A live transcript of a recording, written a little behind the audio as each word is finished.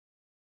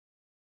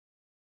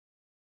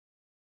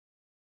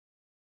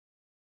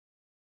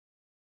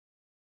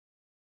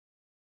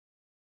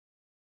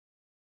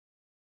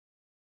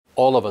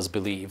all of us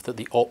believe that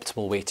the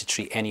optimal way to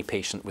treat any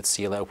patient with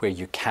CLL where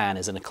you can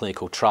is in a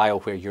clinical trial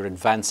where you're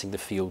advancing the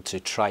field to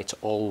try to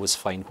always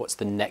find what's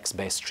the next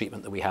best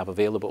treatment that we have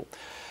available.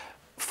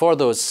 For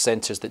those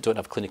centres that don't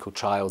have clinical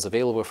trials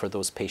available, for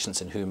those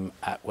patients in whom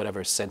at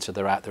whatever centre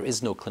they're at, there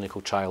is no clinical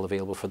trial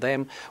available for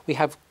them, we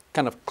have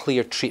kind of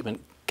clear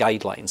treatment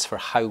guidelines for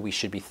how we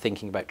should be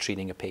thinking about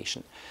treating a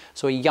patient.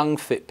 So a young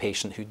fit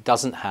patient who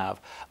doesn't have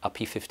a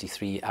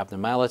p53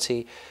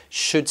 abnormality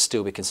should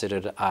still be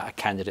considered a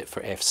candidate for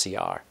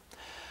FCR.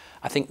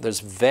 I think there's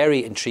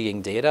very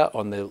intriguing data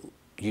on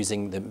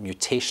using the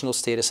mutational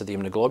status of the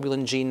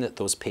immunoglobulin gene, that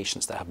those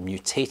patients that have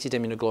mutated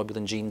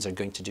immunoglobulin genes are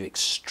going to do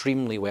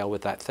extremely well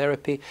with that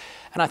therapy.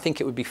 And I think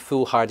it would be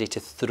foolhardy to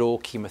throw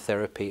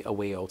chemotherapy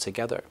away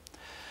altogether.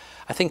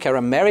 I think our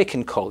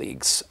American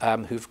colleagues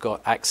who've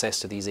got access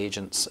to these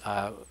agents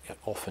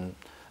often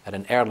at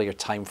an earlier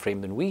time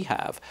frame than we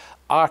have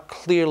are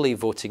clearly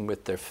voting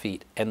with their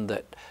feet in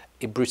that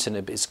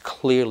Ibrutinib is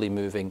clearly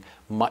moving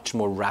much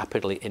more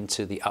rapidly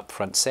into the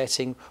upfront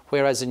setting,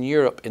 whereas in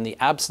Europe, in the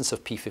absence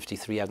of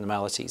p53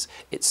 abnormalities,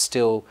 it's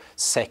still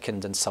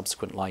second and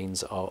subsequent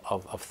lines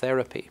of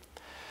therapy.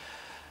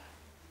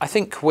 I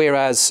think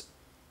whereas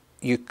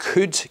you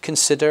could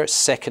consider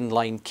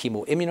second-line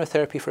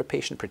chemoimmunotherapy for a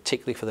patient,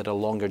 particularly for a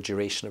longer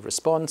duration of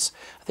response,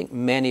 I think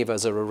many of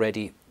us are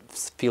already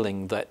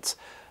feeling that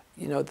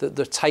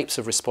the types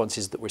of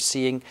responses that we're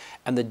seeing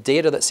and the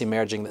data that's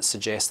emerging that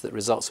suggests that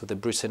results with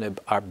Ibrutinib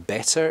are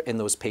better in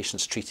those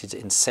patients treated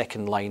in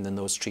second line than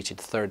those treated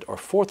third or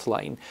fourth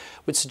line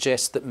would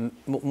suggest that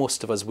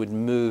most of us would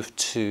move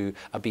to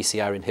a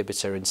BCR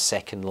inhibitor in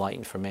second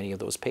line for many of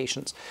those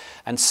patients,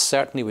 and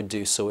certainly would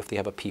do so if they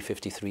have a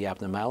p53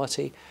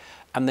 abnormality,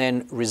 and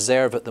then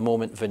reserve at the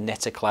moment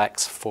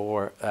Venetoclax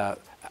for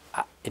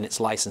in its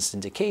licensed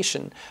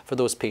indication for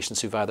those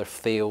patients who've either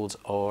failed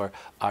or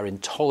are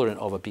intolerant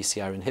of a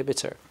BCR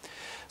inhibitor.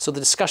 So the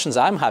discussions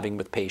I'm having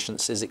with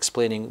patients is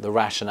explaining the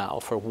rationale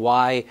for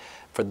why,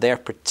 for their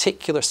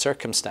particular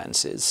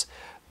circumstances,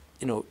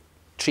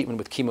 treatment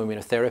with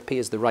chemoimmunotherapy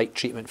is the right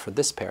treatment for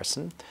this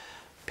person.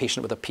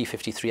 Patient with a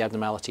p53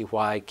 abnormality,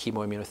 why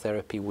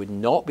chemoimmunotherapy would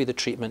not be the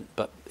treatment,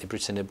 but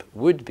Ibrutinib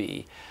would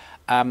be.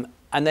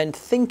 And then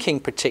thinking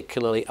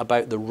particularly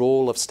about the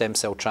role of stem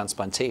cell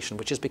transplantation,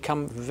 which has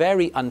become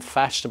very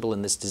unfashionable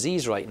in this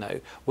disease right now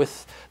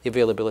with the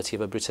availability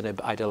of Ibrutinib,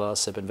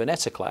 idelalisib and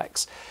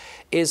Venetoclax,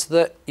 is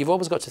that you've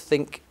always got to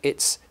think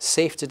it's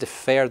safe to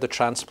defer the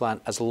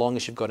transplant as long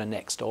as you've got a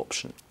next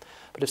option.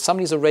 But if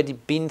somebody's already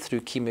been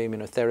through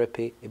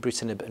chemoimmunotherapy,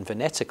 Ibrutinib and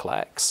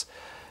Venetoclax,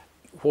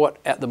 what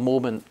at the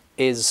moment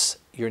is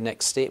your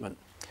next statement?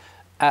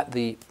 At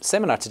the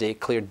seminar today,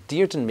 Claire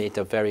Dearden made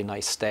a very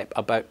nice step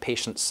about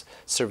patients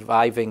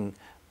surviving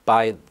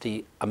by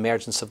the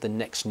emergence of the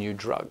next new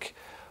drug.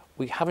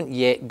 We haven't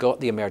yet got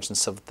the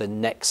emergence of the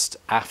next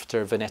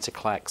after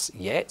Venetoclax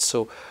yet,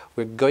 so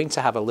we're going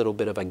to have a little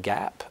bit of a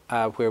gap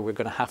where we're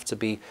going to have to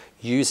be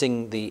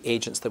using the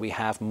agents that we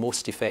have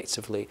most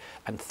effectively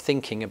and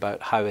thinking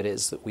about how it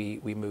is that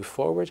we move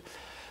forward.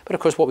 But of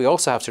course, what we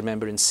also have to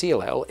remember in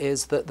CLL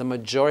is that the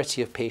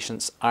majority of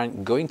patients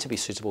aren't going to be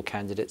suitable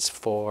candidates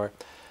for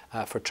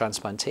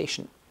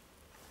transplantation.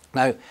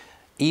 Now,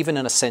 even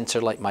in a centre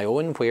like my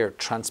own, where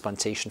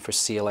transplantation for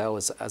CLL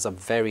is a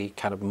very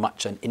kind of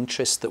much an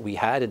interest that we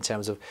had in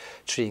terms of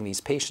treating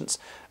these patients,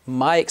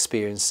 my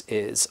experience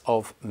is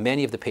of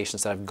many of the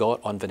patients that I've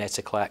got on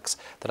Venetoclax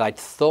that I'd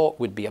thought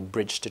would be a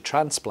bridge to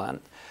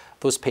transplant,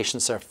 those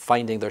patients are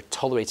finding they're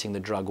tolerating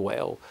the drug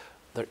well.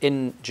 They're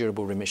in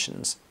durable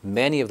remissions.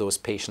 Many of those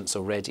patients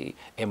already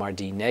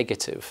MRD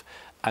negative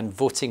and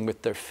voting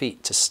with their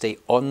feet to stay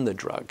on the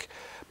drug.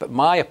 But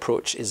my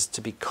approach is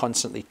to be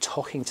constantly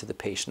talking to the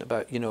patient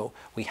about,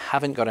 we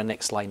haven't got a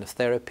next line of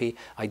therapy.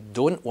 I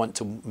don't want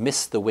to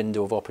miss the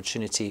window of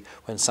opportunity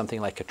when something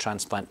like a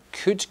transplant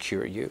could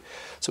cure you.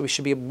 So we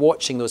should be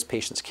watching those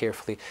patients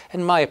carefully.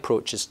 And my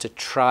approach is to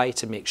try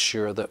to make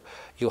sure that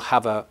you'll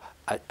have a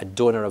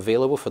donor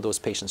available for those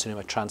patients in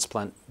whom a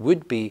transplant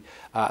would be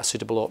a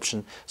suitable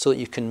option, so that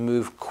you can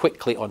move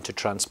quickly onto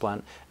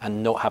transplant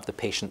and not have the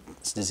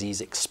patient's disease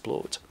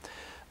explode.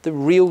 The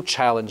real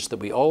challenge that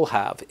we all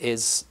have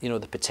is, the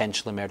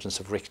potential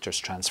emergence of Richter's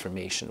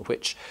transformation,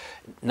 which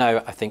now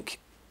I think,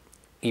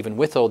 even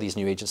with all these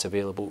new agents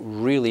available,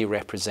 really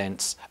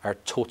represents our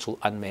total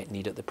unmet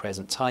need at the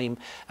present time.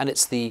 And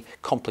it's the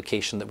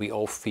complication that we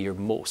all fear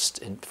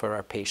most for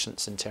our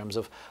patients in terms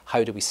of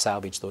how do we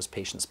salvage those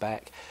patients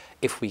back.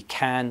 If we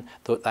can,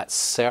 though, that's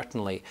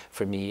certainly,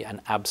 for me,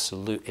 an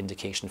absolute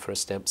indication for a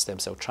stem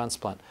cell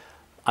transplant.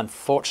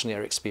 Unfortunately,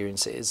 our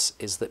experience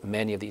is that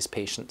many of these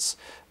patients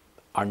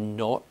are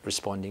not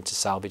responding to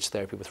salvage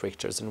therapy with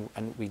Richters,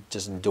 and we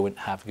just don't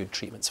have good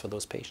treatments for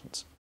those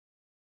patients.